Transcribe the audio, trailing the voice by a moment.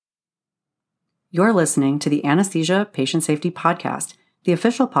You're listening to the Anesthesia Patient Safety Podcast, the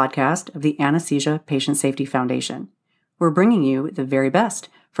official podcast of the Anesthesia Patient Safety Foundation. We're bringing you the very best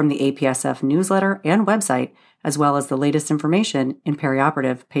from the APSF newsletter and website, as well as the latest information in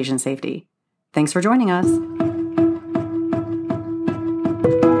perioperative patient safety. Thanks for joining us.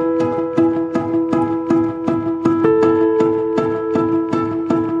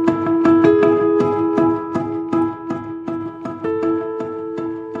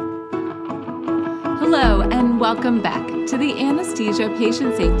 Hello, and welcome back to the Anesthesia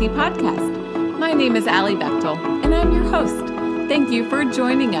Patient Safety Podcast. My name is Allie Bechtel, and I'm your host. Thank you for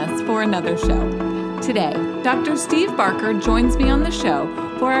joining us for another show. Today, Dr. Steve Barker joins me on the show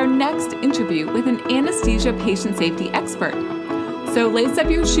for our next interview with an anesthesia patient safety expert. So lace up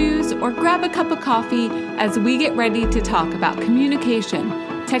your shoes or grab a cup of coffee as we get ready to talk about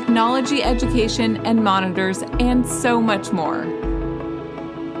communication, technology education and monitors, and so much more.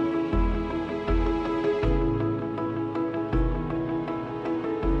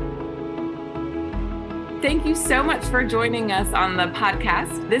 Thank you so much for joining us on the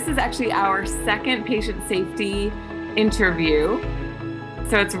podcast. This is actually our second patient safety interview.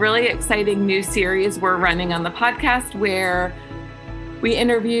 So it's a really exciting new series we're running on the podcast where we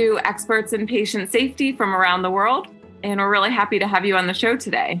interview experts in patient safety from around the world. And we're really happy to have you on the show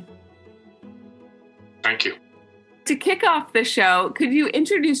today. Thank you. To kick off the show, could you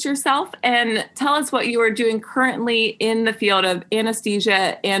introduce yourself and tell us what you are doing currently in the field of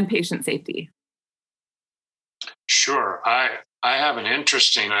anesthesia and patient safety? Sure. I have an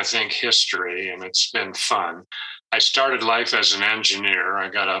interesting, history, and it's been fun. I started life as an engineer. I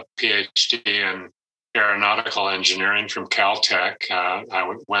got a PhD in aeronautical engineering from Caltech.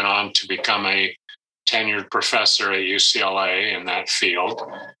 I went on to become a tenured professor at UCLA in that field.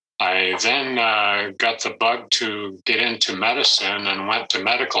 I then got the bug to get into medicine and went to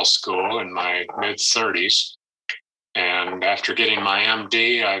medical school in my mid-30s. And after getting my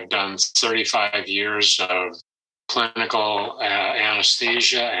MD, I've done 35 years of clinical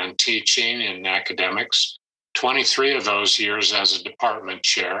anesthesia and teaching in academics, 23 of those years as a department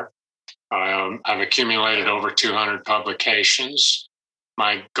chair. I've accumulated over 200 publications.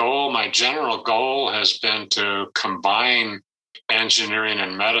 My general goal has been to combine engineering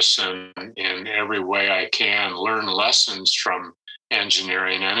and medicine in every way I can, learn lessons from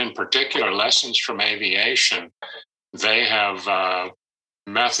engineering, and in particular, lessons from aviation. They have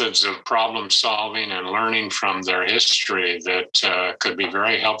methods of problem solving and learning from their history that could be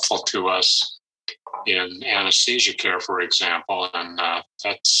very helpful to us in anesthesia care, for example. And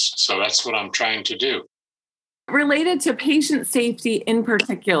that's what I'm trying to do. Related to patient safety in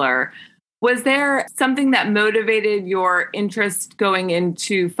particular, was there something that motivated your interest going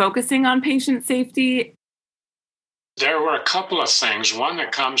into focusing on patient safety? There were a couple of things. One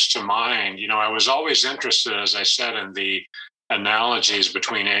that comes to mind, I was always interested, as I said, in the analogies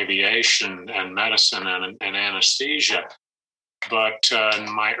between aviation and medicine and anesthesia. But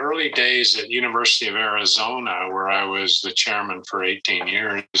in my early days at University of Arizona, where I was the chairman for 18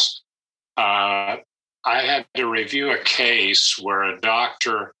 years, I had to review a case where a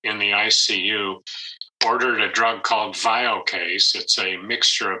doctor in the ICU ordered a drug called Viocase. It's a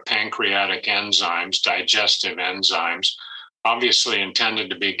mixture of pancreatic enzymes, digestive enzymes, obviously intended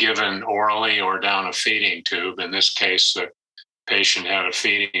to be given orally or down a feeding tube. In this case, the patient had a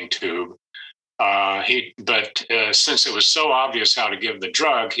feeding tube. Since it was so obvious how to give the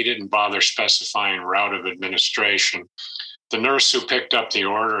drug, he didn't bother specifying route of administration. The nurse who picked up the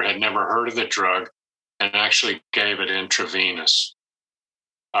order had never heard of the drug and actually gave it intravenous.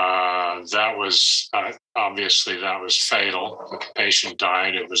 That was fatal. The patient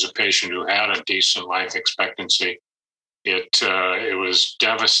died. It was a patient who had a decent life expectancy. It was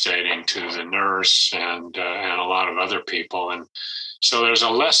devastating to the nurse and a lot of other people. And so there's a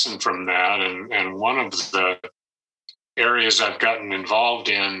lesson from that. And one of the areas I've gotten involved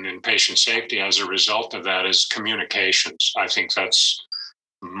in patient safety as a result of that is communications. I think that's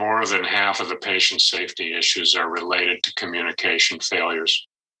more than half of the patient safety issues are related to communication failures.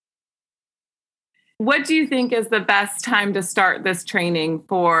 What do you think is the best time to start this training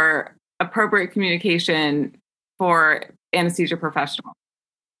for appropriate communication for anesthesia professionals?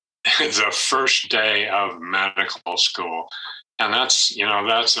 The first day of medical school. And that's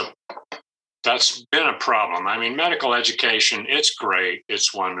been a problem. I mean, medical education, it's great,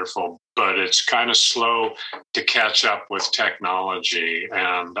 it's wonderful, but it's kind of slow to catch up with technology.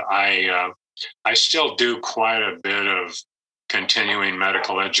 And I still do quite a bit of continuing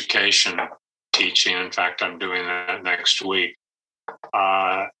medical education teaching. In fact, I'm doing that next week.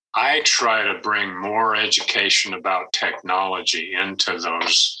 I try to bring more education about technology into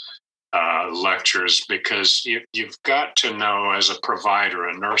those lectures, because you've got to know, as a provider,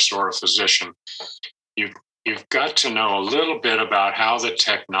 a nurse or a physician, you've got to know a little bit about how the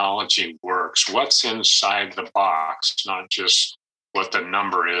technology works, what's inside the box, not just what the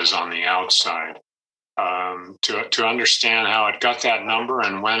number is on the outside, to understand how it got that number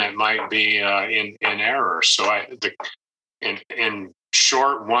and when it might be in error. So in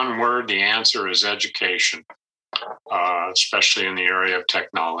short, one word, the answer is education, especially in the area of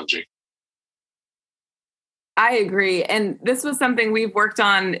technology. I agree. And this was something we've worked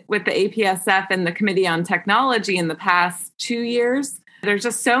on with the APSF and the Committee on Technology in the past 2 years. There's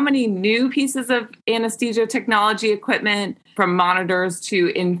just so many new pieces of anesthesia technology equipment, from monitors to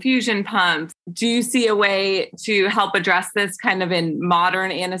infusion pumps. Do you see a way to help address this kind of in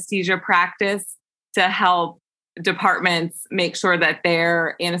modern anesthesia practice to help departments make sure that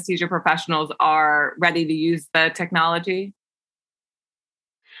their anesthesia professionals are ready to use the technology?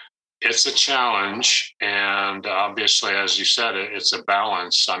 It's a challenge, and obviously, as you said, it's a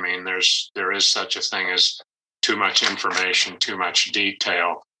balance. I mean, there is such a thing as too much information, too much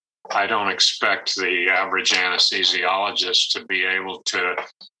detail. I don't expect the average anesthesiologist to be able to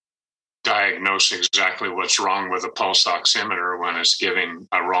diagnose exactly what's wrong with a pulse oximeter when it's giving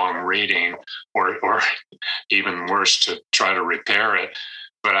a wrong reading, or even worse, to try to repair it.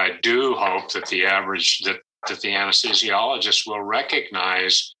 But I do hope that the anesthesiologist will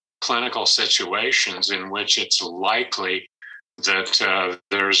recognize clinical situations in which it's likely that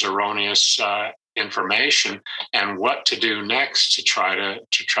there's erroneous information, and what to do next to try to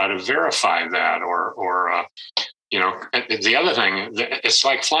verify that, or the other thing, it's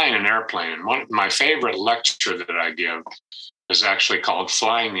like flying an airplane. My favorite lecture that I give is actually called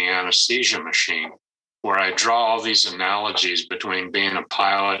Flying the Anesthesia Machine, where I draw all these analogies between being a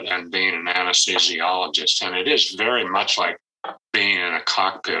pilot and being an anesthesiologist. And it is very much like being in a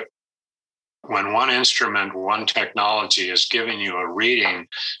cockpit. When one instrument, one technology is giving you a reading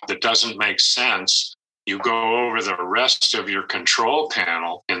that doesn't make sense, you go over the rest of your control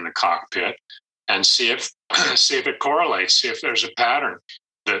panel in the cockpit and see if it correlates, see if there's a pattern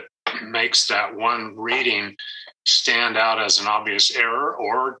that makes that one reading stand out as an obvious error,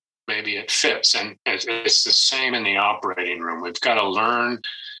 or maybe it fits. And it's the same in the operating room. We've got to learn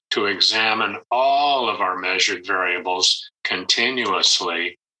to examine all of our measured variables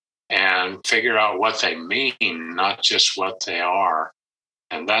continuously and figure out what they mean, not just what they are.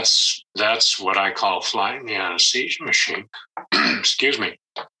 And that's what I call flying the anesthesia machine. Excuse me.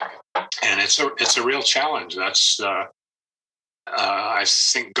 And it's a real challenge. That's I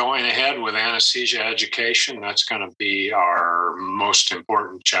think going ahead with anesthesia education, that's going to be our most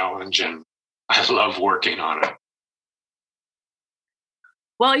important challenge, and I love working on it.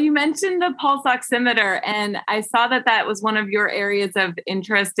 Well, you mentioned the pulse oximeter, and I saw that was one of your areas of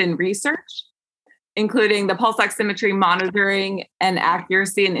interest in research, including the pulse oximetry monitoring and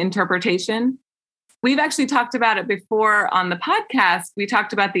accuracy and interpretation. We've actually talked about it before on the podcast. We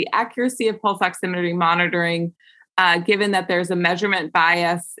talked about the accuracy of pulse oximetry monitoring, given that there's a measurement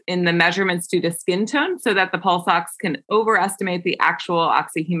bias in the measurements due to skin tone, so that the pulse ox can overestimate the actual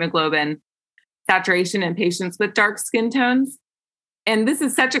oxyhemoglobin saturation in patients with dark skin tones. And this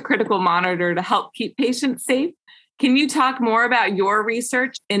is such a critical monitor to help keep patients safe. Can you talk more about your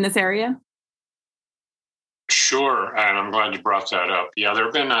research in this area? Sure, and I'm glad you brought that up. Yeah, there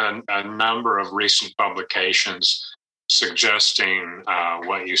have been a number of recent publications suggesting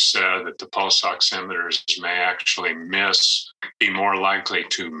what you said, that the pulse oximeters may actually be more likely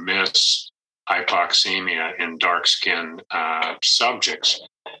to miss hypoxemia in dark-skinned subjects.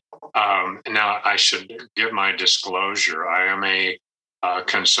 Now, I should give my disclosure. I am a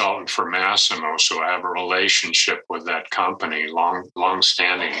consultant for Masimo, so I have a relationship with that company,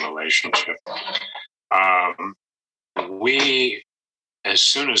 long-standing relationship. As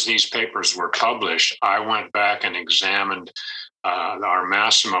soon as these papers were published, I went back and examined our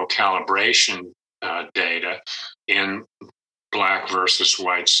Masimo calibration data in Black versus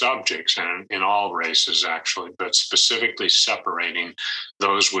white subjects, and in all races actually, but specifically separating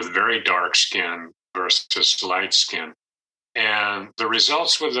those with very dark skin versus light skin. And the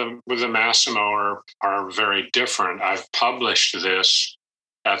results with the Masimo are very different. I've published this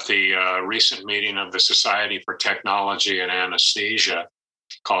at the recent meeting of the Society for Technology and Anesthesia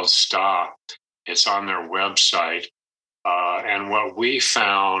called STA. It's on their website. And what we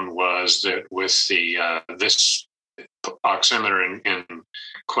found was that with this oximeter in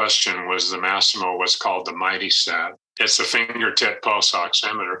question was the Masimo, what's called the MightySat. It's a fingertip pulse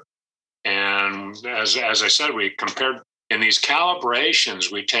oximeter. And as I said, we compared in these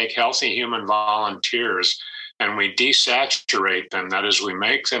calibrations, we take healthy human volunteers and we desaturate them. That is, we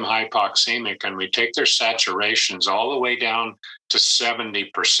make them hypoxemic and we take their saturations all the way down to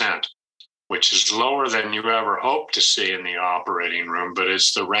 70%, which is lower than you ever hope to see in the operating room, but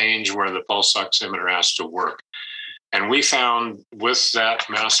it's the range where the pulse oximeter has to work. And we found with that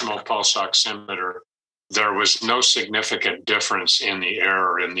Masimo pulse oximeter, there was no significant difference in the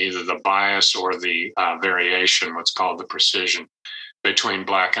error in either the bias or the variation, what's called the precision, between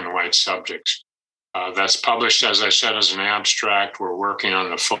black and white subjects. That's published, as I said, as an abstract. We're working on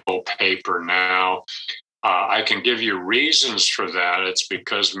the full paper now. I can give you reasons for that. It's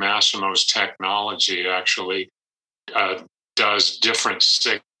because Masimo's technology actually does different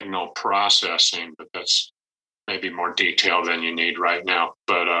signal processing, but that's maybe more detail than you need right now,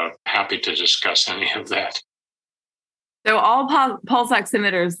 but happy to discuss any of that. So all pulse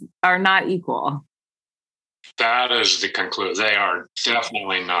oximeters are not equal. That is the conclusion. They are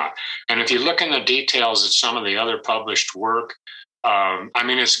definitely not. And if you look in the details at some of the other published work,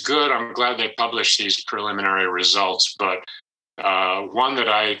 it's good. I'm glad they published these preliminary results, but one that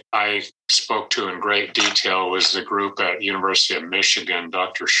I spoke to in great detail was the group at University of Michigan,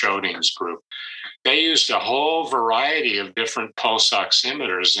 Dr. Schoding's group. They used a whole variety of different pulse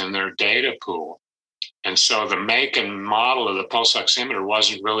oximeters in their data pool. And so the make and model of the pulse oximeter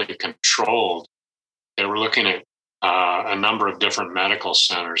wasn't really controlled. They were looking at a number of different medical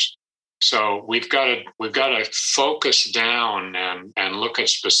centers. So we've got to focus down and look at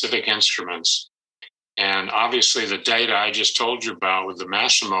specific instruments. And obviously the data I just told you about with the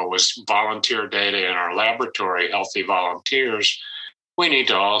Masimo was volunteer data in our laboratory, healthy volunteers. We need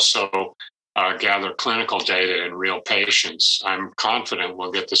to also gather clinical data in real patients. I'm confident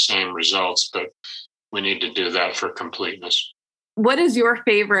we'll get the same results, but we need to do that for completeness. What is your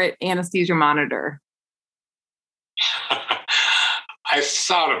favorite anesthesia monitor? I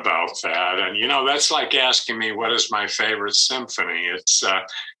thought about that. And, that's like asking me, what is my favorite symphony?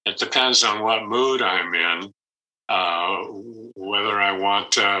 It depends on what mood I'm in, whether I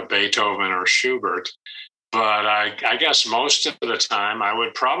want Beethoven or Schubert. But I guess most of the time I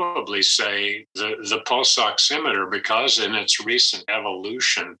would probably say the pulse oximeter, because in its recent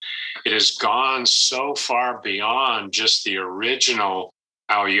evolution, it has gone so far beyond just the original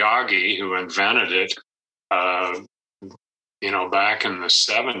Aoyagi who invented it, back in the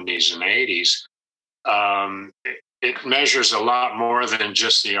 70s and 80s. It measures a lot more than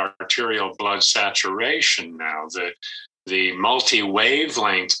just the arterial blood saturation now. The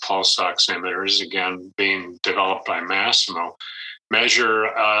multi-wavelength pulse oximeters, again, being developed by Masimo, measure,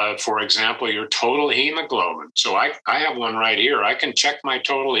 for example, your total hemoglobin. So I have one right here. I can check my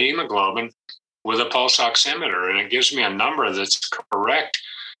total hemoglobin with a pulse oximeter, and it gives me a number that's correct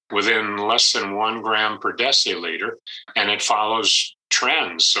within less than 1 gram per deciliter, and it follows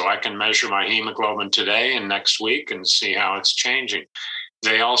trends. So I can measure my hemoglobin today and next week and see how it's changing.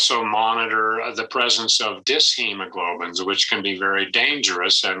 They also monitor the presence of dyshemoglobins, which can be very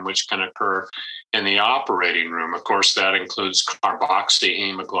dangerous and which can occur in the operating room. Of course, that includes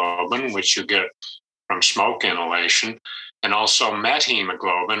carboxyhemoglobin, which you get from smoke inhalation, and also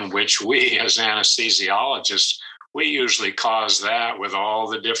methemoglobin, which we as anesthesiologists, we usually cause that with all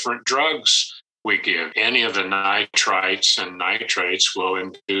the different drugs we give. Any of the nitrites and nitrates will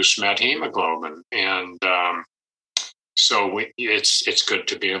induce methemoglobin. And so it's good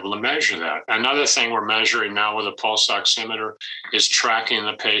to be able to measure that. Another thing we're measuring now with a pulse oximeter is tracking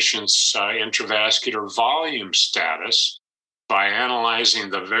the patient's intravascular volume status by analyzing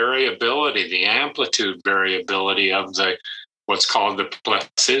the variability, the amplitude variability of what's called the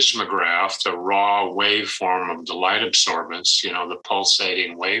plethysmograph, the raw waveform of the light absorbance, the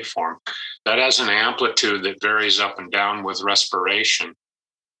pulsating waveform. That has an amplitude that varies up and down with respiration.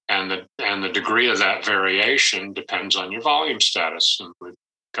 And the degree of that variation depends on your volume status. And we've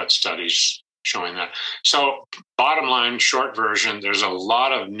got studies showing that. So bottom line, short version, there's a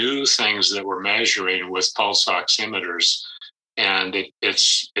lot of new things that we're measuring with pulse oximeters. And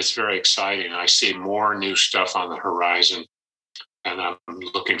it's very exciting. I see more new stuff on the horizon. And I'm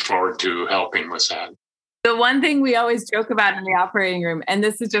looking forward to helping with that. The one thing we always joke about in the operating room, and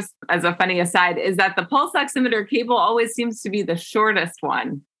this is just as a funny aside, is that the pulse oximeter cable always seems to be the shortest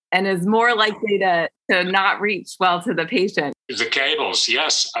one and is more likely to not reach well to the patient. The cables,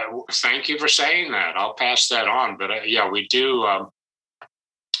 yes. Thank you for saying that. I'll pass that on. But we do.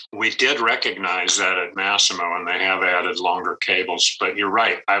 We did recognize that at Masimo, and they have added longer cables. But you're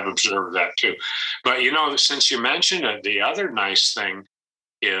right. I've observed that too. But, since you mentioned it, the other nice thing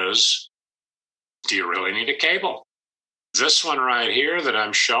is, do you really need a cable? This one right here that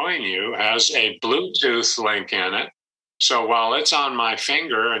I'm showing you has a Bluetooth link in it. So while it's on my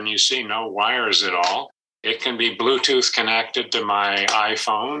finger and you see no wires at all, It can be Bluetooth connected to my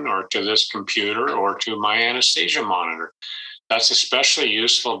iPhone or to this computer or to my anesthesia monitor. That's especially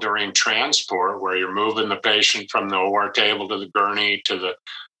useful during transport where you're moving the patient from the OR table to the gurney to the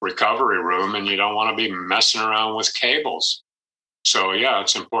recovery room, and you don't want to be messing around with cables. So, yeah,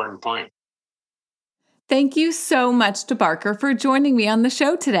 it's an important point. Thank you so much to Barker for joining me on the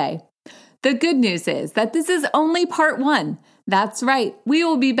show today. The good news is that this is only part 1. That's right, we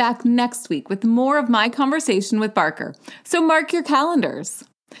will be back next week with more of my conversation with Barker, so mark your calendars.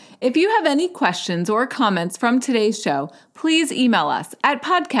 If you have any questions or comments from today's show, please email us at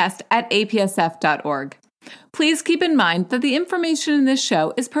podcast@apsf.org. Please keep in mind that the information in this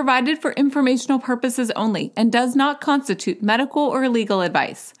show is provided for informational purposes only and does not constitute medical or legal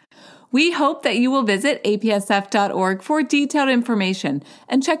advice. We hope that you will visit apsf.org for detailed information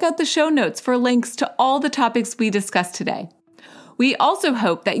and check out the show notes for links to all the topics we discussed today. We also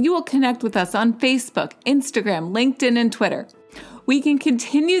hope that you will connect with us on Facebook, Instagram, LinkedIn, and Twitter. We can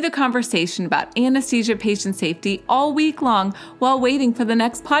continue the conversation about anesthesia patient safety all week long while waiting for the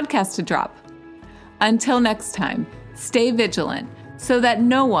next podcast to drop. Until next time, stay vigilant so that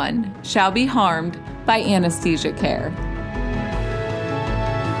no one shall be harmed by anesthesia care.